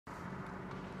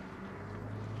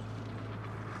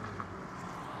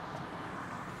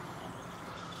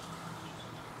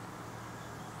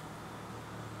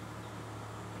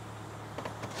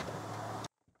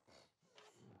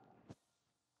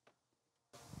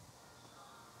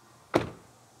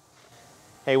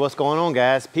Hey, what's going on,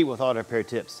 guys? Pete with Auto Repair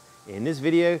Tips. In this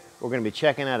video, we're going to be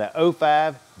checking out a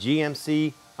 05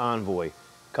 GMC Envoy.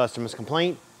 Customer's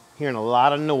complaint, hearing a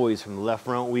lot of noise from the left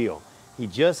front wheel. He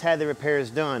just had the repairs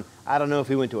done. I don't know if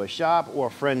he went to a shop or a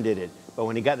friend did it, but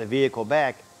when he got the vehicle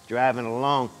back, driving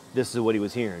along, this is what he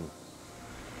was hearing.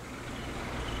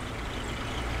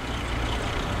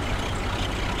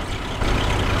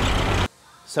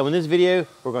 So in this video,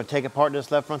 we're going to take apart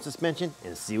this left front suspension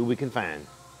and see what we can find.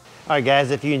 All right, guys,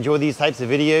 if you enjoy these types of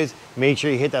videos, make sure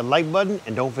you hit that like button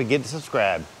and don't forget to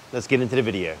subscribe. Let's get into the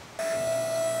video.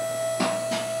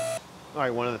 All right,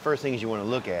 one of the first things you want to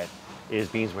look at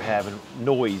is means we're having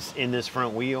noise in this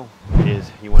front wheel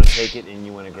is you want to take it and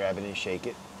you want to grab it and shake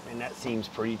it, and that seems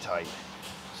pretty tight.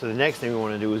 So the next thing we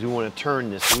want to do is we want to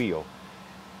turn this wheel.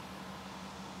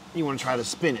 You want to try to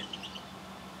spin it.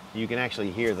 You can actually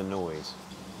hear the noise.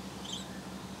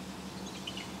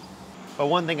 But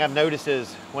one thing I've noticed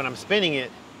is when I'm spinning it,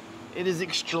 it is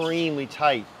extremely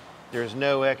tight. There's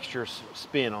no extra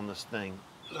spin on this thing.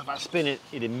 If I spin it,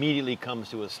 it immediately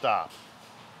comes to a stop.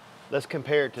 Let's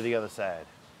compare it to the other side.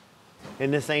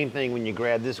 And the same thing when you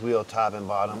grab this wheel top and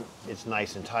bottom, it's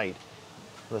nice and tight.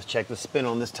 Let's check the spin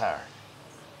on this tire.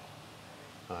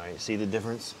 All right, see the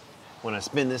difference? When I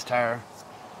spin this tire,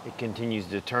 it continues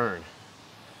to turn.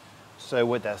 So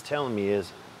what that's telling me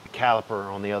is the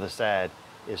caliper on the other side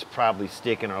is probably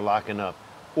sticking or locking up,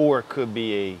 or it could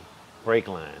be a brake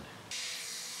line.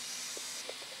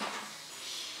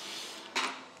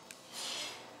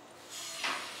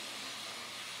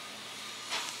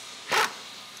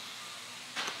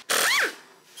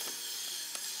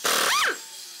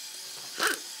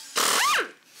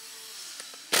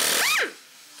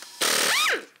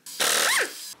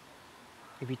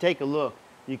 If you take a look,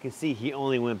 you can see he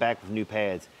only went back with new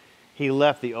pads. He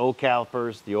left the old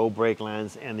calipers, the old brake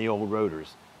lines, and the old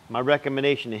rotors. My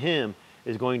recommendation to him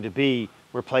is going to be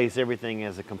replace everything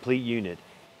as a complete unit.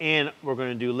 And we're going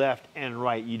to do left and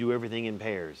right. You do everything in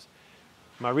pairs.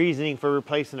 My reasoning for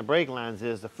replacing the brake lines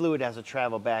is the fluid has to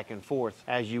travel back and forth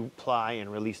as you apply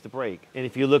and release the brake. And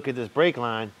if you look at this brake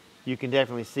line, you can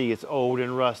definitely see it's old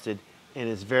and rusted and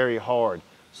it's very hard.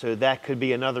 So that could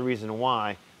be another reason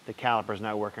why the caliper's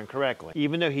not working correctly.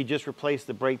 Even though he just replaced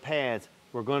the brake pads,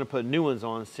 we're going to put new ones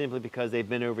on simply because they've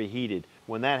been overheated.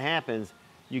 When that happens,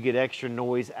 you get extra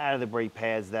noise out of the brake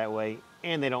pads that way,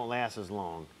 and they don't last as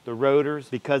long. The rotors,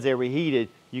 because they're reheated,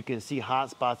 you can see hot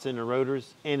spots in the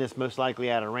rotors, and it's most likely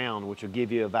out of round, which will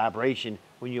give you a vibration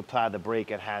when you apply the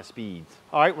brake at high speeds.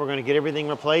 All right, we're going to get everything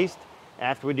replaced.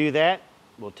 After we do that,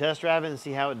 we'll test drive it and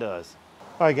see how it does.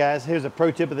 All right, guys, here's a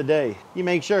pro tip of the day. You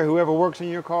make sure whoever works in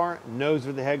your car knows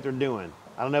what the heck they're doing.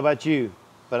 I don't know about you,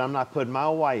 but I'm not putting my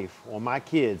wife or my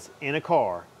kids in a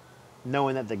car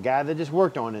knowing that the guy that just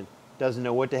worked on it doesn't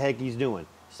know what the heck he's doing,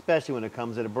 especially when it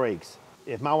comes to the brakes.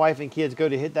 If my wife and kids go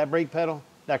to hit that brake pedal,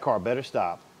 that car better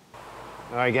stop.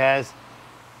 All right, guys,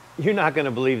 you're not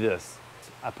gonna believe this.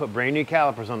 I put brand new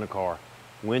calipers on the car,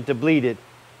 went to bleed it,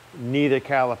 neither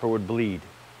caliper would bleed.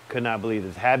 Could not believe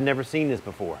this, had never seen this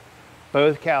before.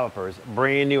 Both calipers,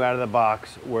 brand new out of the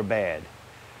box, were bad.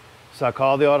 So I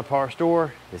called the auto parts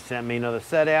store, they sent me another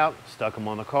set out, stuck them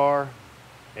on the car,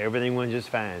 everything went just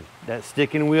fine. That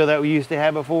sticking wheel that we used to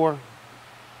have before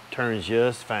turns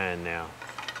just fine now.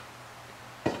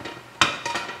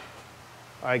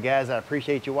 All right, guys, I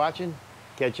appreciate you watching.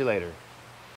 Catch you later.